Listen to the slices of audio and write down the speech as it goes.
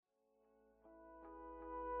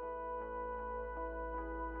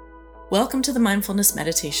Welcome to the Mindfulness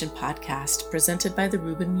Meditation Podcast presented by the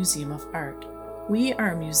Rubin Museum of Art. We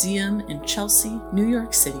are a museum in Chelsea, New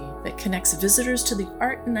York City that connects visitors to the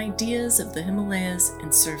art and ideas of the Himalayas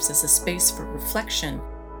and serves as a space for reflection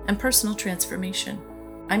and personal transformation.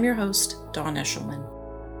 I'm your host, Dawn Eshelman.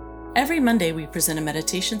 Every Monday we present a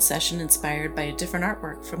meditation session inspired by a different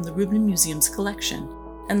artwork from the Rubin Museum's collection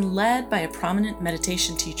and led by a prominent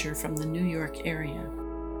meditation teacher from the New York area.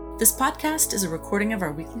 This podcast is a recording of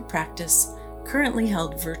our weekly practice, currently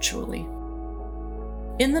held virtually.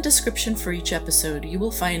 In the description for each episode, you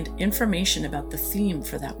will find information about the theme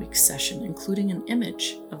for that week's session, including an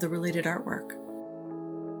image of the related artwork.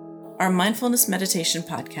 Our Mindfulness Meditation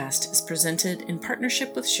Podcast is presented in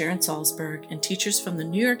partnership with Sharon Salzberg and teachers from the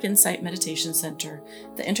New York Insight Meditation Center,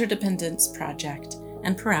 the Interdependence Project,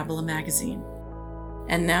 and Parabola Magazine.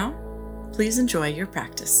 And now, please enjoy your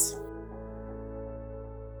practice.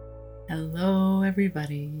 Hello,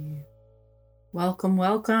 everybody.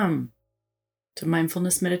 Welcome to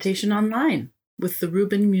Mindfulness Meditation Online with the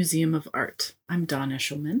Rubin Museum of Art. I'm Dawn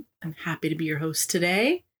Eshelman. I'm happy to be your host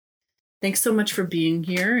today. Thanks so much for being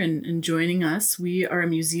here and joining us. We are a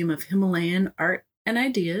museum of Himalayan art and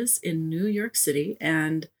ideas in New York City,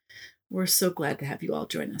 and we're so glad to have you all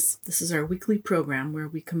join us. This is our weekly program where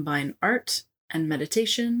we combine art and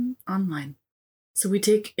meditation online. So we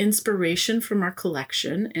take inspiration from our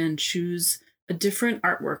collection and choose a different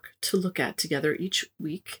artwork to look at together each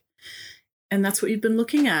week. And that's what you've been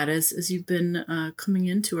looking at as you've been coming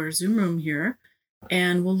into our Zoom room here.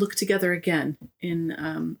 And we'll look together again in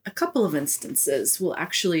a couple of instances. We'll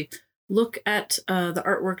actually look at the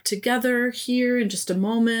artwork together here in just a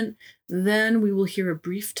moment. Then we will hear a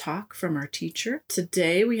brief talk from our teacher.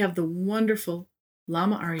 Today we have the wonderful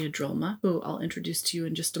Lama Aria Drolma, who I'll introduce to you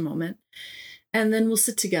in just a moment. And then we'll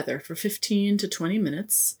sit together for 15 to 20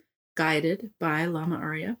 minutes, guided by Lama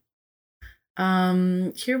Aria.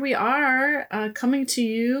 Here we are coming to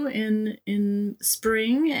you in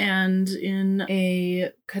spring and in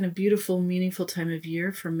a kind of beautiful, meaningful time of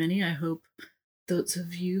year for many. I hope those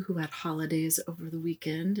of you who had holidays over the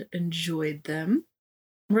weekend enjoyed them.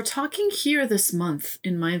 We're talking here this month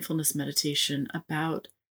in mindfulness meditation about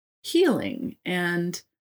healing and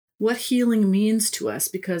what healing means to us,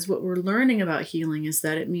 because what we're learning about healing is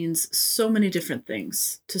that it means so many different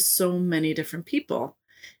things to so many different people.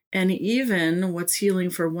 And even what's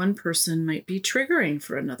healing for one person might be triggering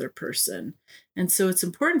for another person. And so it's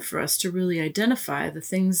important for us to really identify the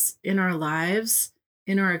things in our lives,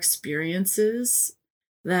 in our experiences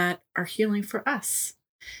that are healing for us.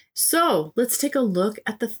 So let's take a look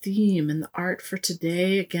at the theme and the art for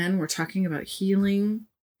today. Again, we're talking about healing,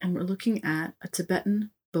 and we're looking at a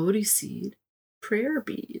Tibetan Bodhi seed prayer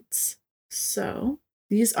beads. So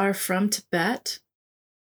these are from Tibet,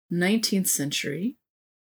 19th century.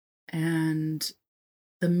 And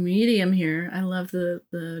the medium here, I love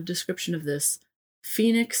the description of this,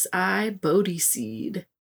 Phoenix Eye Bodhi seed.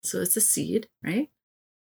 So it's a seed, right?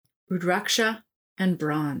 Rudraksha and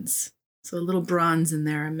bronze. So a little bronze in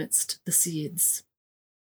there amidst the seeds.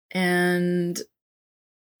 And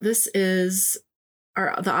this is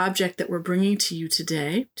the object that we're bringing to you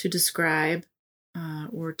today to describe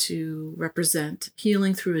or to represent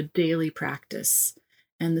healing through a daily practice.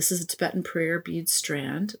 And this is a Tibetan prayer bead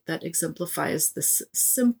strand that exemplifies this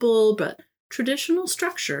simple but traditional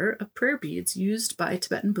structure of prayer beads used by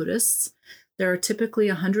Tibetan Buddhists. There are typically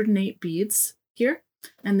 108 beads here,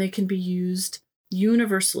 and they can be used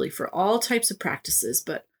universally for all types of practices,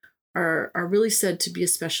 but are really said to be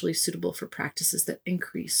especially suitable for practices that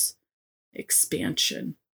increase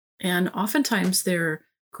expansion. And oftentimes they're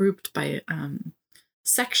grouped by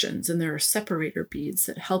sections, and there are separator beads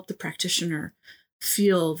that help the practitioner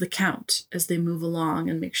feel the count as they move along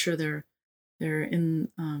and make sure they're in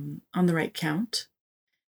on the right count.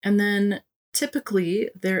 And then typically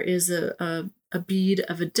there is a bead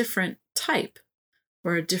of a different type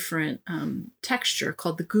or a different texture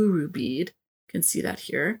called the guru bead. You can see that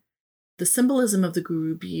here. The symbolism of the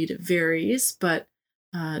guru bead varies, but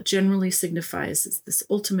generally signifies this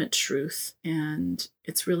ultimate truth, and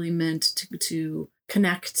it's really meant to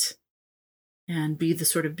connect and be the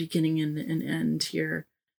sort of beginning and end here,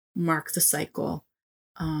 mark the cycle,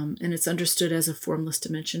 and it's understood as a formless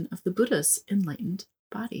dimension of the Buddha's enlightened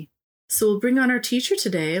body. So we'll bring on our teacher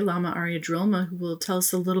today, Lama Aria Drolma, who will tell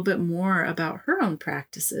us a little bit more about her own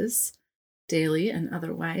practices, daily and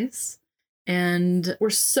otherwise. And we're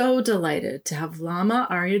so delighted to have Lama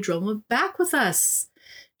Aria Drolma back with us.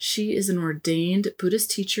 She is an ordained Buddhist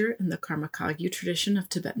teacher in the Karma-Kagyu tradition of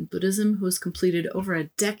Tibetan Buddhism who has completed over a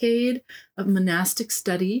decade of monastic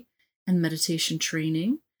study and meditation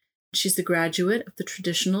training. She's the graduate of the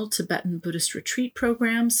traditional Tibetan Buddhist retreat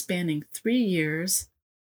program spanning 3 years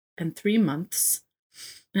and 3 months,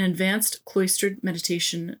 an advanced cloistered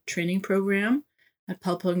meditation training program at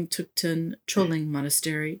Palpung Tukten Choling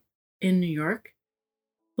Monastery in New York.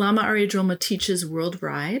 Lama Aria Drolma teaches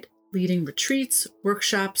worldwide, leading retreats,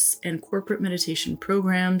 workshops, and corporate meditation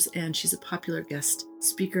programs, and she's a popular guest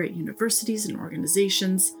speaker at universities and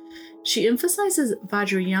organizations. She emphasizes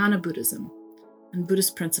Vajrayana Buddhism and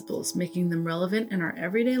Buddhist principles, making them relevant in our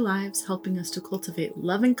everyday lives, helping us to cultivate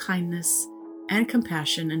loving kindness and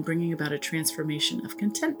compassion, and bringing about a transformation of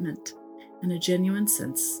contentment and a genuine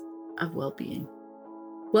sense of well-being.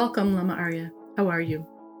 Welcome, Lama Aria. How are you?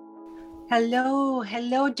 Hello,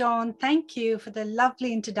 Dawn. Thank you for the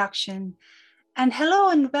lovely introduction. And hello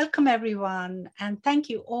and welcome, everyone. And thank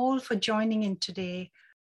you all for joining in today.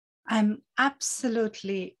 I'm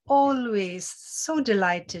absolutely always so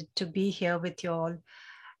delighted to be here with you all.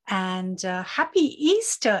 And happy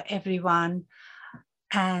Easter, everyone.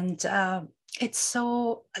 And it's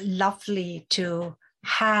so lovely to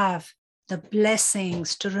have the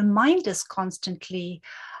blessings to remind us constantly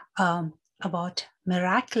about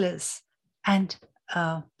miraculous and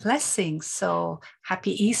blessings. So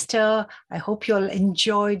happy Easter. I hope you all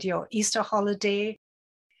enjoyed your Easter holiday.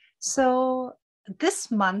 So this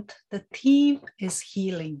month, the theme is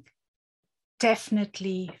healing.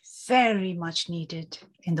 Definitely very much needed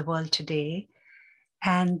in the world today.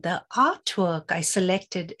 And the artwork I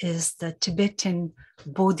selected is the Tibetan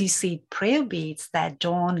Bodhi seed prayer beads that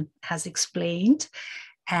Dawn has explained.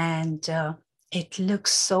 And it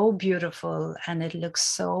looks so beautiful and it looks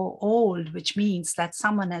so old, which means that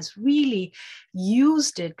someone has really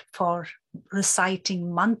used it for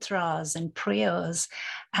reciting mantras and prayers.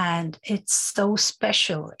 And it's so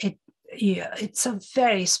special. It's a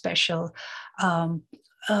very special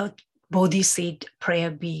Bodhi seed prayer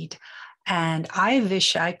bead. And I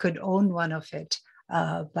wish I could own one of it,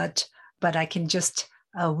 but I can just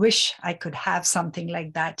wish I could have something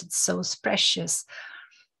like that. It's so precious.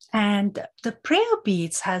 And the prayer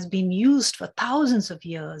beads has been used for thousands of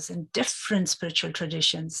years in different spiritual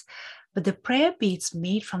traditions. But the prayer beads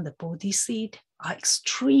made from the Bodhi seed are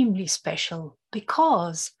extremely special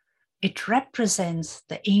because it represents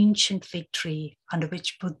the ancient victory under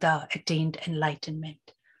which Buddha attained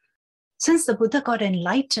enlightenment. Since the Buddha got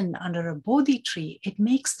enlightened under a Bodhi tree, it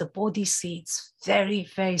makes the Bodhi seeds very,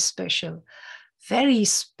 very special, very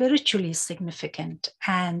spiritually significant.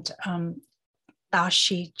 And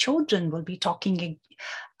Tashi children will be talking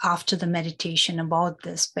after the meditation about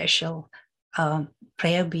the special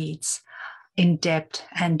prayer beads in depth.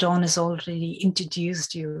 And Dawn has already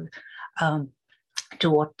introduced you to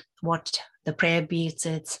what the prayer beads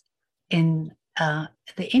is. In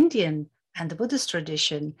the Indian and the Buddhist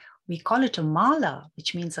tradition, we call it a mala,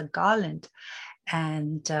 which means a garland.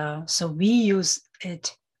 And so we use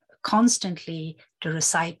it constantly to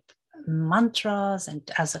recite mantras and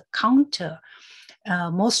as a counter.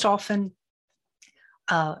 Most often,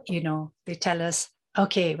 they tell us,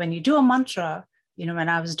 okay, when you do a mantra, when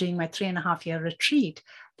I was doing my 3.5-year retreat,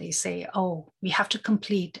 they say, oh, we have to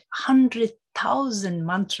complete 100,000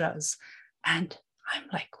 mantras. And I'm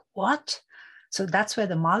like, what? So that's where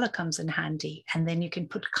the mala comes in handy. And then you can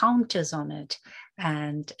put counters on it.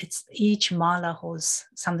 And each mala holds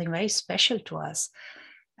something very special to us.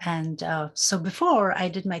 And so before I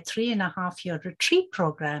did my 3.5-year retreat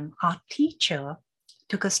program, our teacher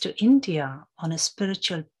took us to India on a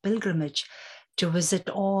spiritual pilgrimage to visit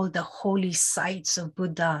all the holy sites of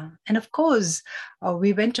Buddha. And of course,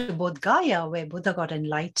 we went to Bodh Gaya, where Buddha got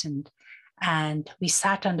enlightened. And we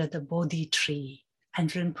sat under the Bodhi tree. And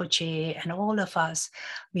Rinpoche and all of us,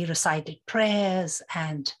 we recited prayers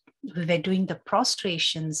and we were doing the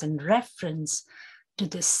prostrations in reference to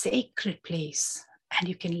the sacred place. And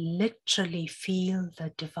you can literally feel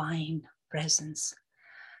the divine presence.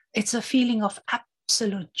 It's a feeling of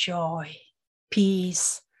absolute joy,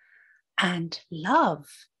 peace, and love.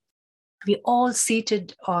 We all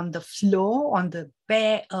seated on the floor, on the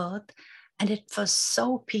bare earth, and it was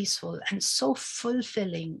so peaceful and so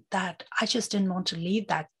fulfilling that I just didn't want to leave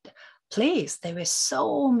that place. There were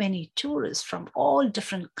so many tourists from all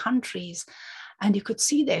different countries, and you could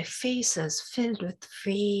see their faces filled with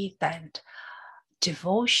faith and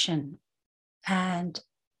devotion. And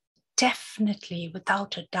definitely,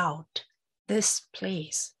 without a doubt, this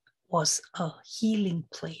place was a healing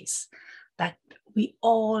place, that we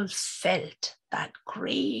all felt that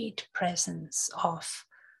great presence of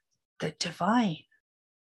the divine.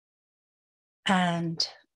 And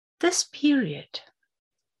this period,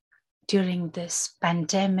 during this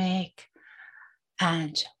pandemic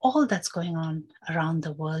and all that's going on around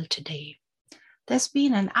the world today. There's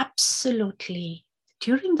been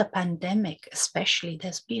during the pandemic especially,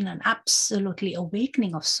 there's been an absolutely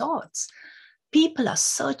awakening of sorts. People are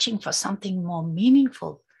searching for something more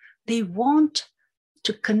meaningful. They want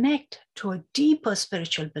to connect to a deeper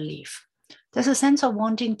spiritual belief. There's a sense of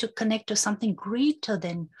wanting to connect to something greater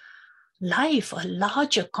than life, a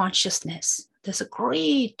larger consciousness. There's a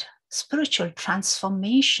great spiritual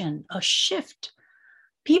transformation, a shift.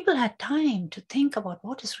 People had time to think about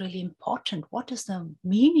what is really important, what is the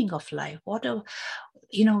meaning of life,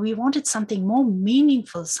 we wanted something more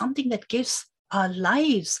meaningful, something that gives our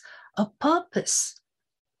lives a purpose.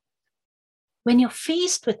 When you're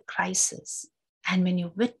faced with crisis and when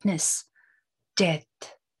you witness death,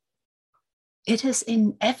 it is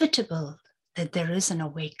inevitable that there is an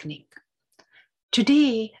awakening.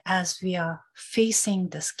 Today, as we are facing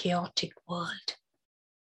this chaotic world,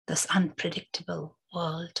 this unpredictable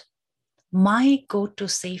world, my go-to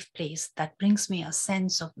safe place that brings me a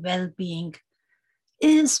sense of well-being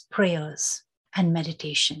is prayers and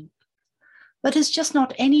meditation. But it's just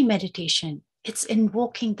not any meditation. It's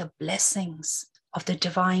invoking the blessings of the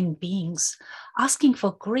divine beings, asking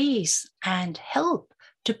for grace and help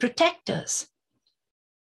to protect us,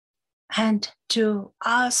 and to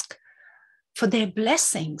ask for their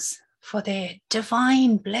blessings, for their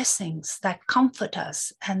divine blessings that comfort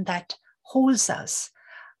us and that holds us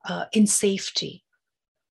in safety.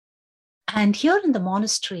 And here in the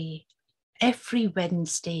monastery, every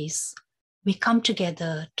Wednesdays, we come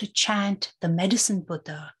together to chant the medicine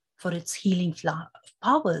Buddha for its healing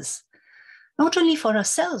powers, not only for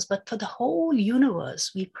ourselves, but for the whole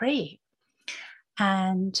universe. We pray.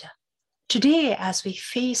 And today, as we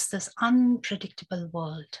face this unpredictable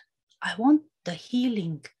world, I want the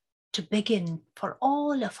healing to begin for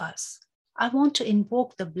all of us. I want to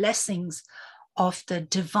invoke the blessings of the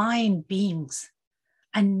divine beings.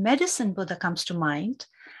 And medicine Buddha comes to mind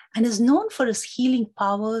and is known for his healing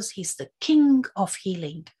powers. He's the king of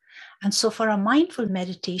healing. And so for our mindful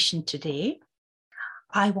meditation today,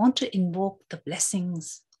 I want to invoke the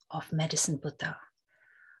blessings of medicine Buddha.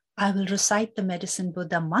 I will recite the medicine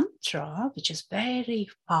Buddha mantra, which is very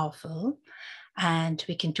powerful. And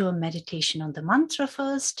we can do a meditation on the mantra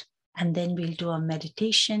first, and then we'll do a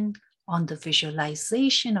meditation on the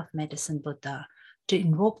visualization of medicine Buddha to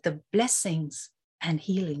invoke the blessings and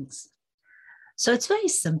healings. So it's very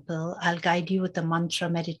simple. I'll guide you with the mantra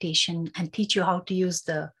meditation and teach you how to use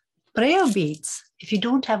the prayer beads. If you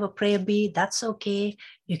don't have a prayer bead, that's okay.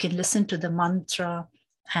 You can listen to the mantra,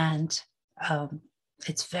 and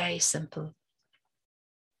it's very simple.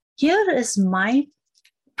 Here is my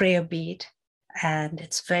prayer bead, and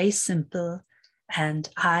it's very simple. And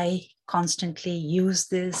I constantly use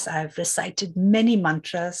this. I've recited many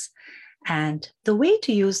mantras. And the way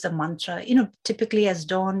to use the mantra, typically, as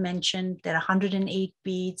Dawn mentioned, there are 108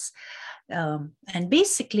 beads. And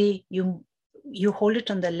basically, you hold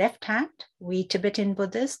it on the left hand. We Tibetan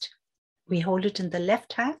Buddhist, we hold it in the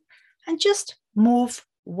left hand and just move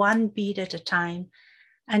one bead at a time.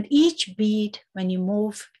 And each bead, when you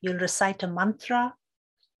move, you'll recite a mantra,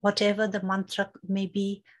 whatever the mantra may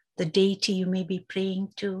be, the deity you may be praying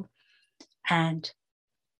to. And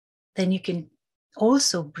then you can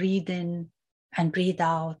also breathe in and breathe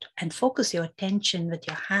out and focus your attention with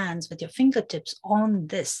your hands, with your fingertips on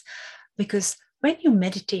this. Because when you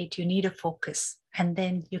meditate, you need a focus. And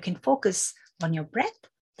then you can focus on your breath.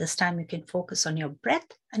 This time you can focus on your breath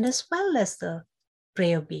and as well as the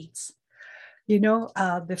prayer beads.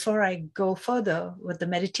 Before I go further with the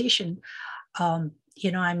meditation,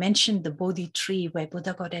 I mentioned the Bodhi tree where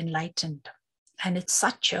Buddha got enlightened. And it's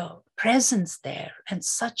such a presence there and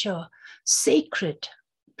such a sacred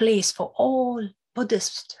place for all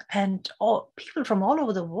Buddhists and all people from all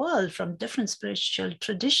over the world, from different spiritual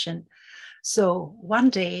tradition. So one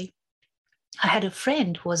day I had a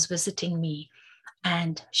friend who was visiting me,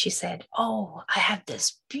 and she said, "Oh, I have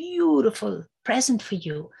this beautiful present for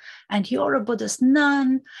you, and you're a Buddhist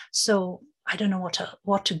nun, so I don't know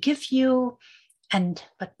what to give you."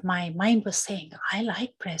 But my mind was saying, "I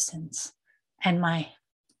like presents." And my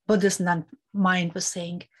Buddhist nun mind was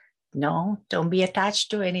saying, "No, don't be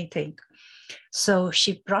attached to anything." So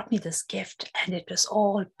she brought me this gift, and it was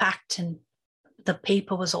all packed, and the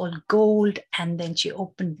paper was all gold. And then I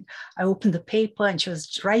opened the paper, and she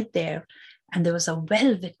was right there. And there was a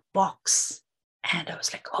velvet box. And I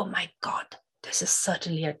was like, "Oh my God, this is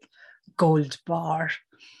certainly a gold bar."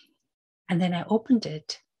 And then I opened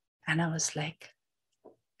it, and I was like,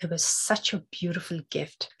 it was such a beautiful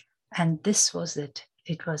gift. And this was it.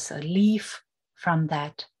 It was a leaf from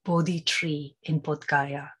that Bodhi tree in Bodh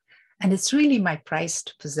Gaya. And it's really my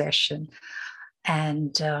prized possession.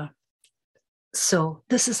 And so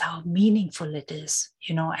this is how meaningful it is,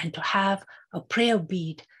 and to have a prayer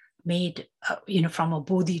bead made, from a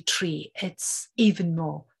Bodhi tree, it's even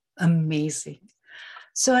more amazing.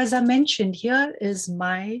 So as I mentioned, here is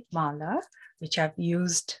my mala, which I've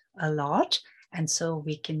used a lot. And so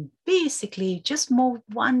we can basically just move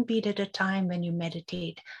one bead at a time when you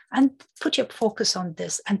meditate and put your focus on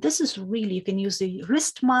this. And this is really, you can use the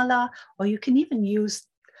wrist mala, or you can even use,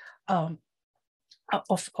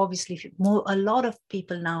 obviously, a lot of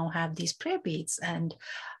people now have these prayer beads, and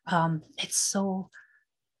it's so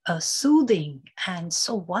soothing and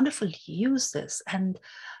so wonderful to use this. And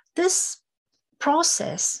this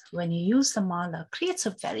process, when you use the mala, creates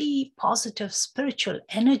a very positive spiritual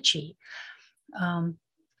energy.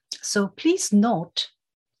 So please note,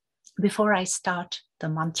 before I start the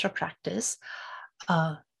mantra practice,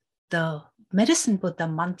 the Medicine Buddha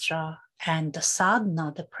mantra and the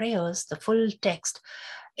sadhana, the prayers, the full text,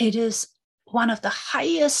 it is one of the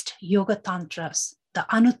highest yoga tantras, the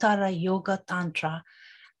Anuttara Yoga Tantra,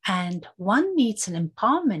 and one needs an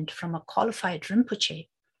empowerment from a qualified Rinpoche.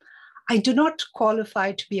 I do not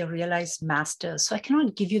qualify to be a realized master, so I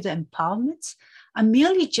cannot give you the empowerments. I'm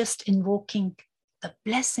merely just invoking the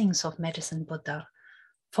blessings of Medicine Buddha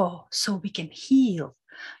so we can heal,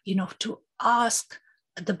 to ask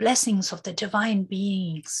the blessings of the divine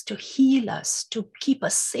beings to heal us, to keep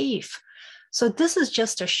us safe. So this is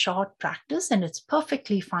just a short practice, and it's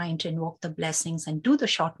perfectly fine to invoke the blessings and do the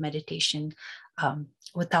short meditation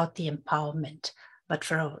without the empowerment. But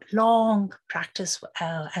for a long practice,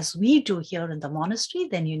 as we do here in the monastery,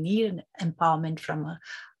 then you need an empowerment from a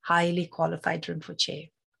highly qualified Rinpoche.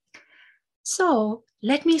 So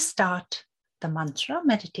let me start the mantra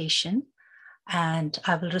meditation, and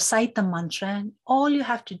I will recite the mantra, and all you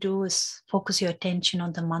have to do is focus your attention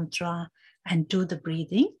on the mantra and do the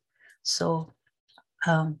breathing. So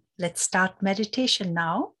let's start meditation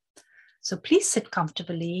now. So please sit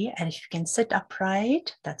comfortably, and if you can sit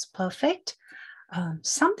upright, that's perfect.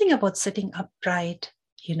 Something about sitting upright,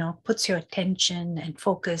 puts your attention and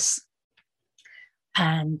focus,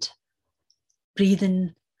 and breathe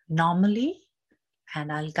in normally,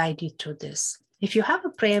 and I'll guide you through this. If you have a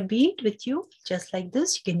prayer bead with you, just like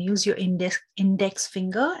this, you can use your index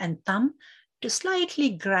finger and thumb to slightly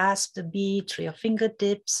grasp the bead through your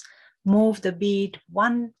fingertips, move the bead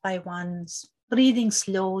one by one, breathing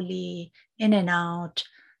slowly in and out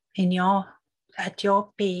at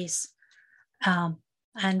your pace.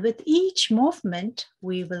 And with each movement,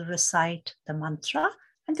 we will recite the mantra.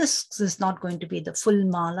 And this is not going to be the full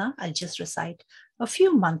mala. I'll just recite a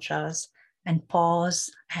few mantras and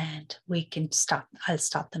pause, and I'll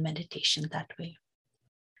start the meditation that way.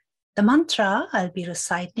 The mantra I'll be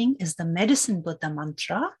reciting is the Medicine Buddha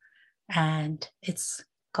mantra, and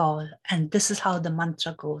and this is how the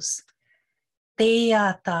mantra goes.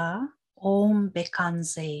 Teyata Om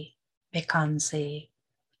Bekanze, Bekanze,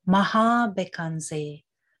 Maha Bekanze,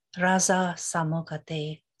 Raza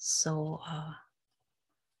Samogate Soha.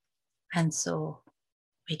 And so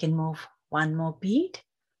we can move one more bead.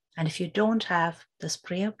 And if you don't have this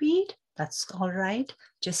prayer bead, that's all right.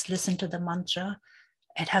 Just listen to the mantra.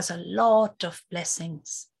 It has a lot of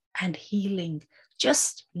blessings and healing,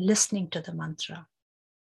 just listening to the mantra.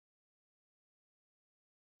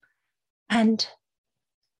 And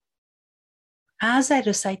as I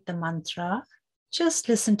recite the mantra, just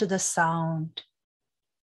listen to the sound.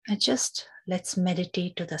 And let's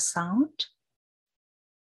meditate to the sound.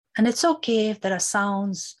 And it's okay if there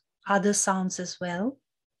are other sounds as well.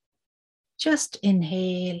 Just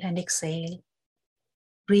inhale and exhale.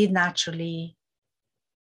 Breathe naturally.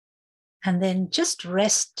 And then just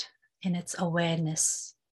rest in its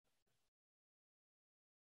awareness.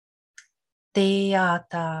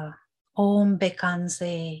 Teyata Om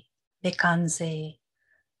Bekanze, Bekanze,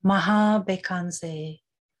 Maha Bekanze,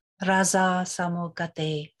 Raza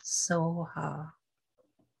Samogate Soha.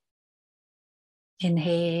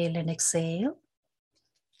 Inhale and exhale.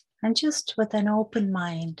 And just with an open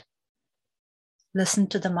mind, listen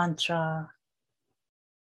to the mantra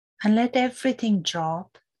and let everything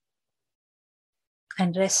drop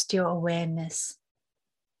and rest your awareness.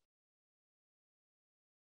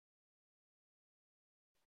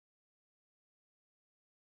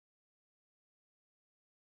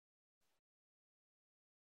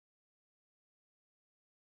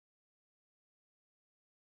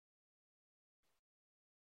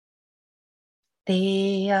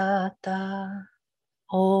 Teyata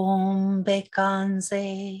Om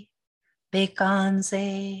Bekanze,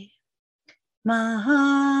 Bekanze,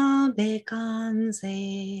 Maha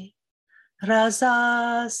Bekanze,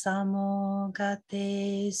 Rasa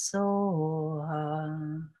samogate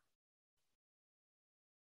soha.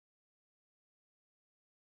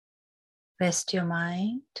 Rest your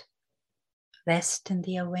mind. Rest in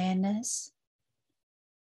the awareness.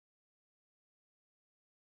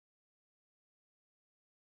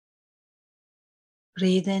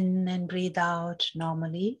 Breathe in and breathe out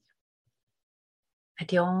normally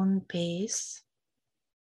at your own pace.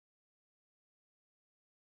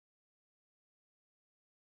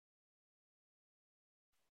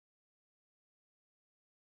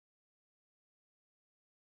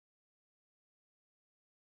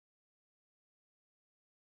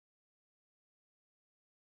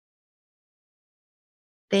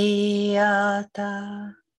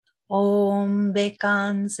 Deyata Om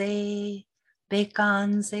Bekanze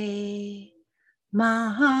Bekanze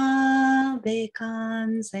Maha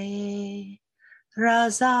Bekanze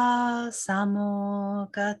Raza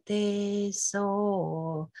Samogate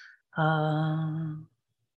So.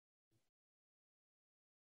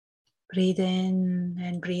 Breathe in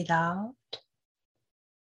and breathe out.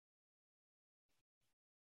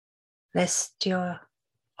 Rest your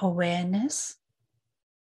awareness.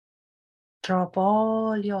 Drop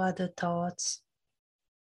all your other thoughts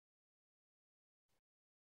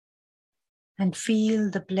and feel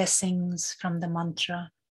the blessings from the mantra.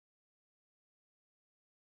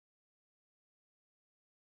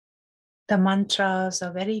 The mantras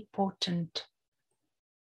are very potent.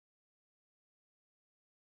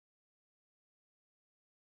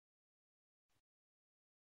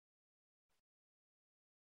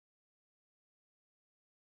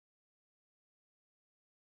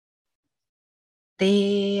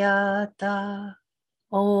 Deyata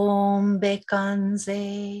Om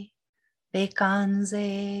Bekanze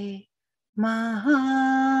Bekanze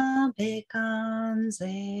Maha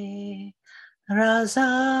Bekanze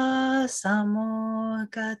Raza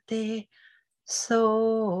Samogate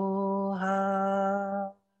Soha.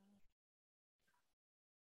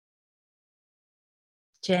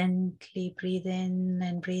 Gently breathe in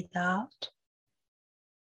and breathe out.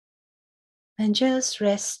 And just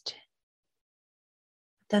rest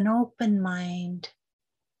with an open mind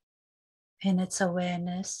in its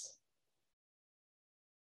awareness,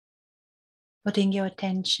 putting your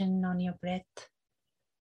attention on your breath.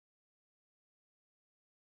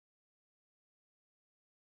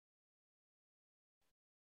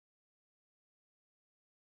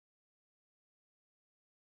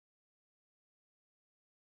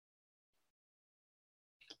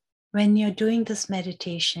 When you're doing this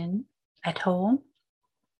meditation at home,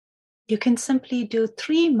 you can simply do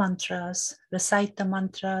 3 mantras, recite the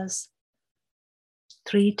mantras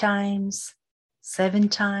 3 times, 7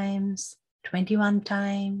 times, 21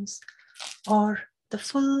 times, or the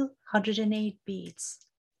full 108 beats,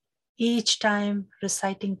 each time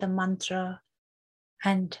reciting the mantra.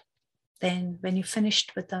 And then when you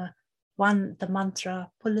finished with the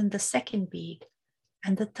mantra, pull in the second bead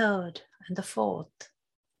and the third and the fourth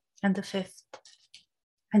and the fifth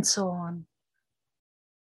and so on.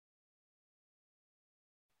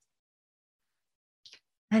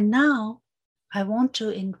 And now I want to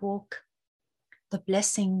invoke the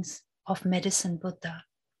blessings of Medicine Buddha.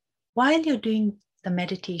 While you're doing the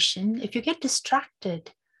meditation, if you get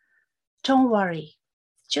distracted, don't worry.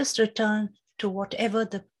 Just return to whatever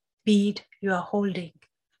the bead you are holding.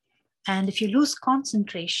 And if you lose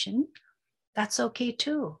concentration, that's okay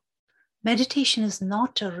too. Meditation is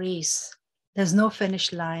not a race. There's no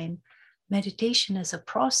finish line. Meditation is a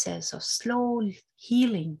process of slow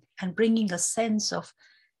healing and bringing a sense of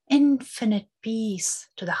infinite peace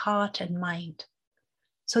to the heart and mind.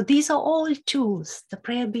 So these are all tools. The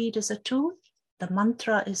prayer bead is a tool. The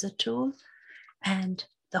mantra is a tool. And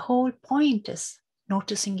the whole point is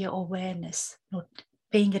noticing your awareness,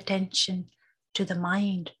 paying attention to the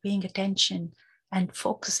mind, paying attention and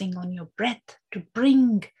focusing on your breath to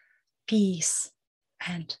bring peace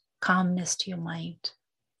and calmness to your mind.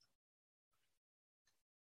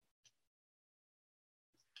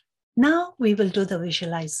 Now we will do the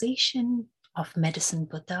visualization of Medicine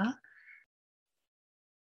Buddha.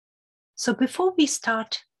 So before we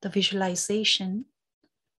start the visualization,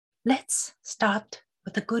 let's start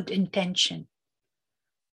with a good intention.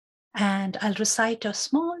 And I'll recite a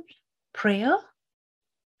small prayer,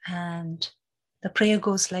 and the prayer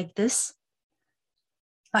goes like this.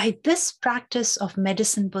 By this practice of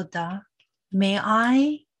Medicine Buddha, may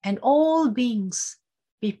I and all beings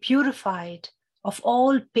be purified of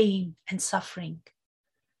all pain and suffering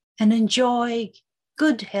and enjoy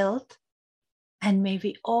good health, and may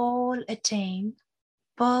we all attain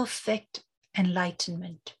perfect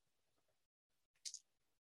enlightenment.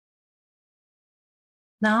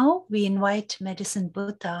 Now we invite Medicine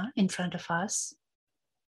Buddha in front of us.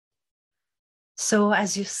 So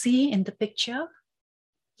as you see in the picture,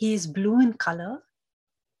 he is blue in color,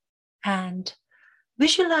 and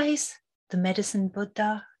visualize the Medicine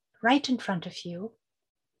Buddha right in front of you.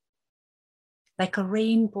 Like a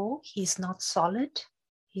rainbow, he's not solid,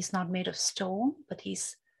 he's not made of stone, but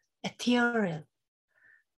he's ethereal.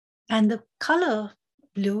 And the color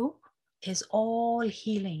blue is all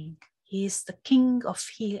healing. He is the king of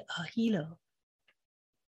healer.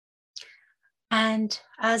 And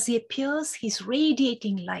as he appears, he's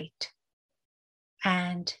radiating light.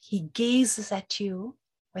 And he gazes at you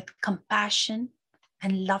with compassion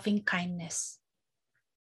and loving kindness.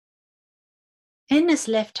 In his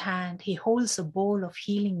left hand, he holds a bowl of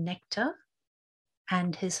healing nectar,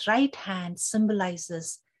 and his right hand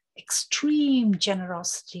symbolizes extreme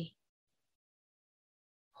generosity,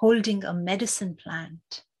 holding a medicine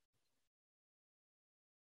plant.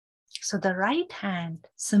 So the right hand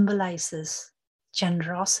symbolizes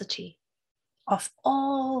generosity, of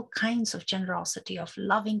all kinds of generosity, of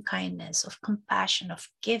loving kindness, of compassion, of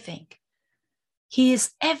giving. He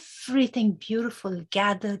is everything beautiful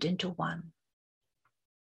gathered into one.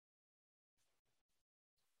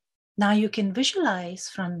 Now you can visualize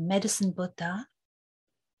from Medicine Buddha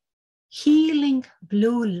healing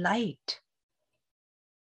blue light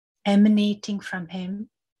emanating from him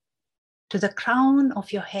to the crown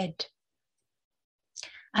of your head.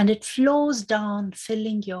 And it flows down,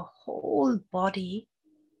 filling your whole body.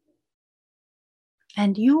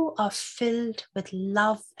 And you are filled with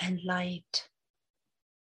love and light.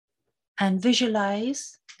 And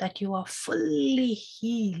visualize that you are fully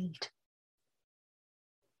healed.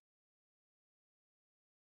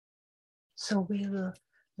 So we will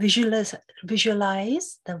visualize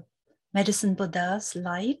the Medicine Buddha's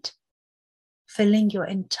light filling your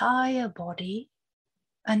entire body,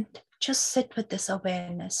 and just sit with this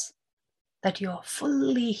awareness that you are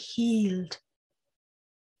fully healed.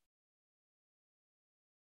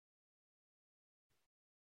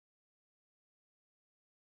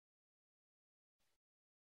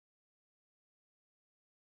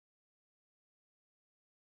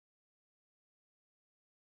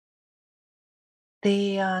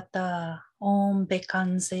 Deyata Om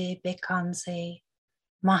Bekanze Bekanze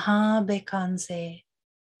Maha Bekanze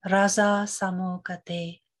Raza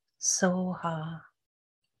Samokate Soha.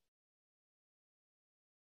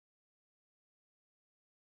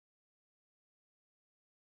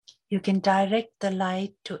 You can direct the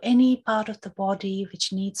light to any part of the body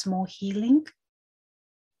which needs more healing,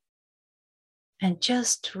 and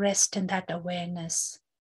just rest in that awareness,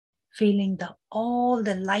 feeling all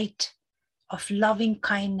the light of loving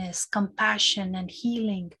kindness, compassion, and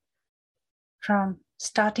healing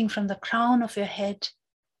starting from the crown of your head,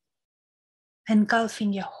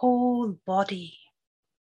 engulfing your whole body.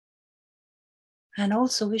 And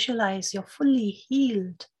also visualize you're fully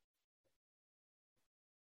healed.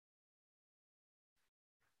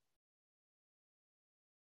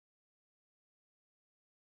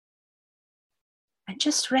 And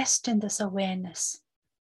just rest in this awareness.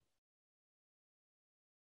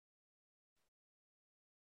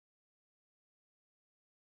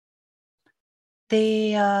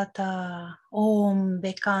 Deyata Om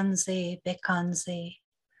Bekanze Bekanze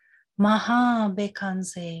Maha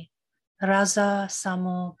Bekanze Raza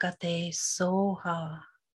Samokate Soha.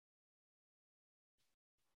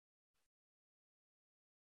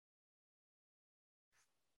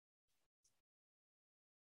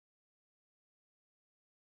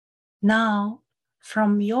 Now,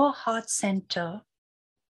 from your heart center,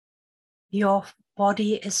 your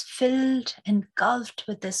body is filled, engulfed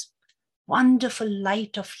with this wonderful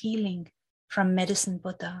light of healing from Medicine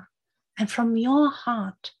Buddha. And from your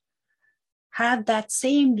heart, have that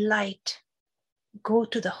same light go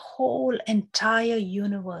to the whole entire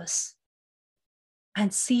universe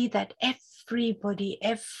and see that everybody,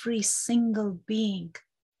 every single being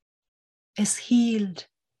is healed,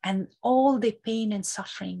 and all the pain and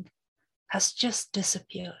suffering has just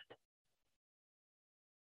disappeared.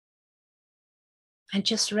 And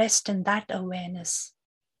just rest in that awareness.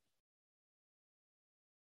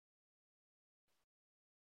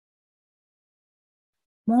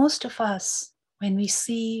 Most of us, when we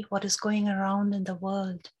see what is going around in the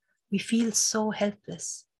world, we feel so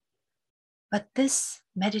helpless. But this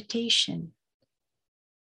meditation,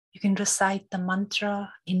 you can recite the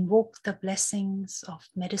mantra, invoke the blessings of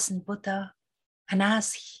Medicine Buddha, and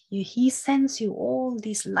as he sends you all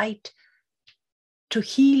these light to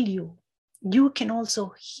heal you, you can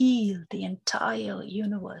also heal the entire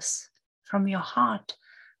universe. From your heart,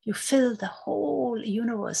 you fill the whole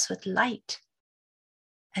universe with light.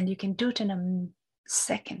 And you can do it in a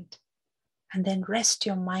second. And then rest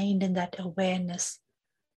your mind in that awareness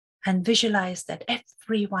and visualize that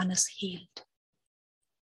everyone is healed.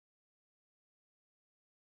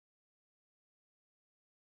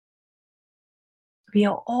 We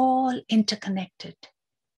are all interconnected,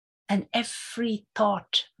 and every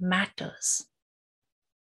thought matters.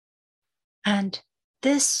 And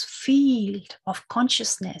this field of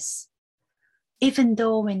consciousness, even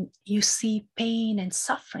though when you see pain and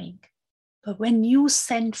suffering, but when you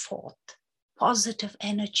send forth positive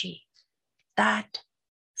energy, that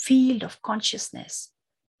field of consciousness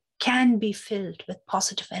can be filled with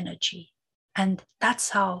positive energy. And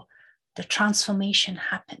that's how the transformation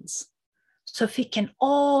happens. So if we can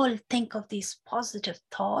all think of these positive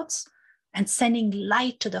thoughts and sending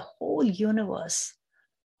light to the whole universe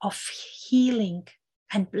of healing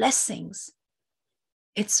and blessings,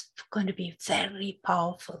 it's going to be very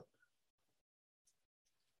powerful.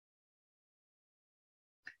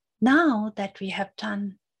 Now that we have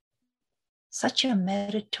done such a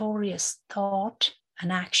meritorious thought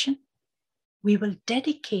and action, we will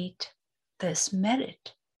dedicate this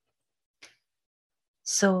merit.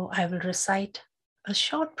 So I will recite a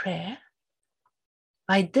short prayer.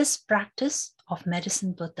 By this practice of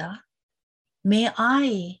Medicine Buddha, may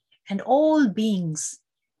I and all beings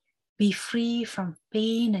be free from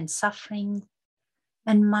pain and suffering,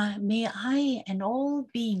 and may I and all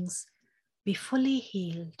beings be fully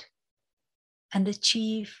healed and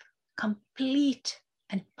achieve complete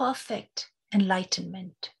and perfect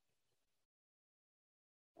enlightenment.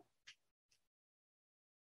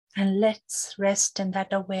 And let's rest in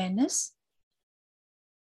that awareness.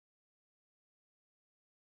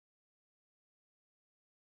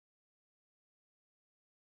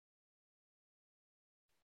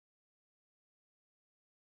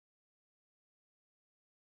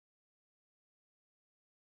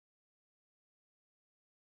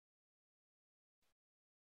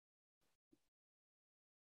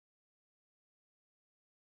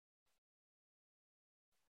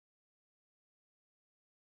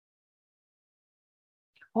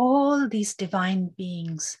 All these divine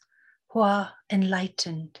beings who are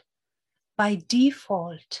enlightened, by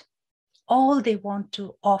default, all they want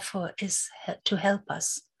to offer is to help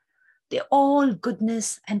us. They're all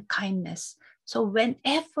goodness and kindness. So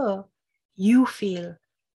whenever you feel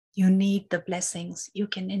you need the blessings, you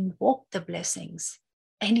can invoke the blessings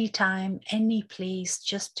anytime, any place.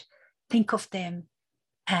 Just think of them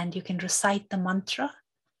and you can recite the mantra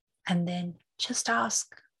and then just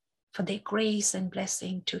ask for their grace and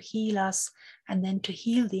blessing to heal us and then to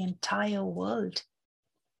heal the entire world.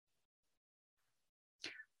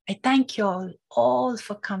 I thank you all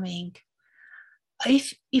for coming.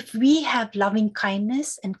 If we have loving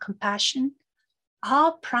kindness and compassion,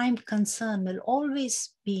 our prime concern will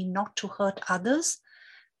always be not to hurt others.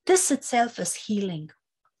 This itself is healing.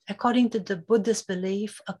 According to the Buddhist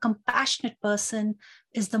belief, a compassionate person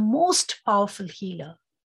is the most powerful healer,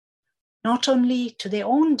 not only to their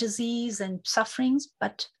own disease and sufferings,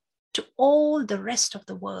 but to all the rest of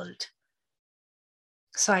the world.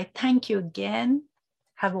 So I thank you again.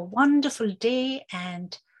 Have a wonderful day,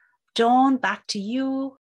 and Dawn, back to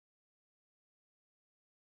you.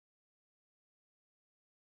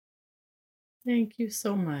 Thank you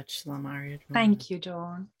so much, Lama Aria. Thank you,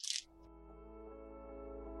 Dawn.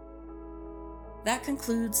 That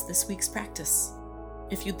concludes this week's practice.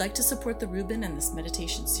 If you'd like to support the Reuben and this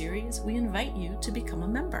meditation series, we invite you to become a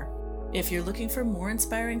member. If you're looking for more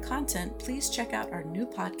inspiring content, please check out our new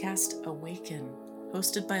podcast, Awaken,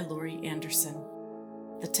 hosted by Lori Anderson.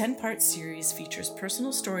 The 10-part series features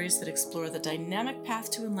personal stories that explore the dynamic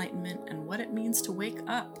path to enlightenment and what it means to wake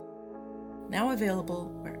up. Now available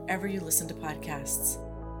wherever you listen to podcasts.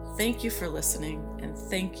 Thank you for listening, and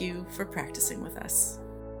thank you for practicing with us.